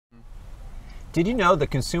Did you know the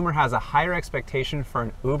consumer has a higher expectation for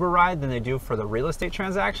an Uber ride than they do for the real estate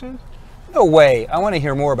transaction? No way. I want to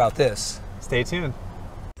hear more about this. Stay tuned.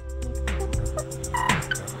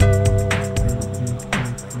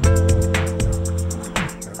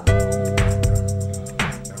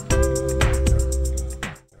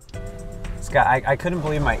 Scott, I couldn't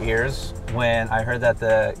believe my ears when I heard that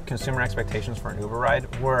the consumer expectations for an Uber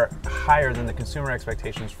ride were higher than the consumer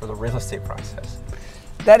expectations for the real estate process.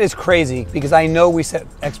 That is crazy because I know we set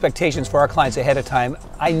expectations for our clients ahead of time.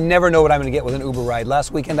 I never know what I'm going to get with an Uber ride.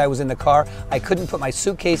 Last weekend I was in the car. I couldn't put my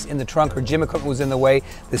suitcase in the trunk or gym equipment was in the way.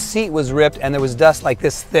 The seat was ripped and there was dust like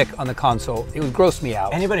this thick on the console. It would gross me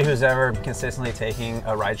out. Anybody who's ever consistently taking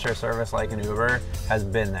a rideshare service like an Uber has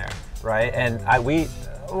been there, right? And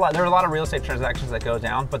there are a lot of real estate transactions that go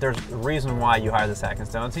down, but there's a reason why you hire the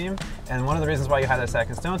Sackin-Stone team. And one of the reasons why you hire the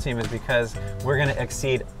Sackin-Stone team is because we're going to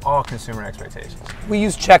exceed all consumer expectations. We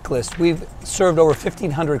use checklists. We've served over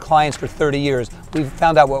 1,500 clients for 30 years. We've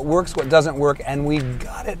found out what works, what doesn't work, and we've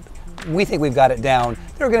got it. We think we've got it down.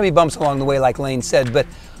 There are going to be bumps along the way, like Lane said, but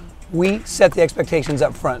we set the expectations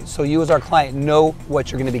up front, so you as our client know what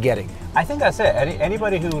you're going to be getting. I think that's it.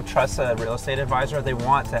 Anybody who trusts a real estate advisor, they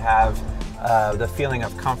want to have the feeling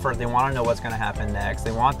of comfort. They want to know what's going to happen next.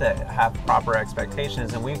 They want to have proper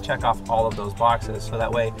expectations, and we check off all of those boxes so that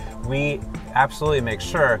way we absolutely make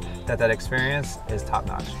sure that that experience is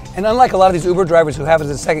top-notch. And unlike a lot of these Uber drivers who have it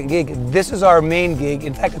as a second gig, this is our main gig.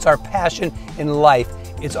 In fact, it's our passion in life.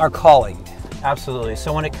 It's our calling. Absolutely.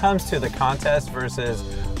 So when it comes to the contest versus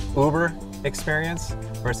Uber experience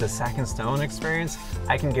versus Sackin-Stone experience,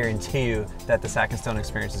 I can guarantee you that the Sackin-Stone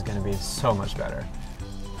experience is going to be so much better.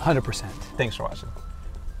 100%. Thanks for watching.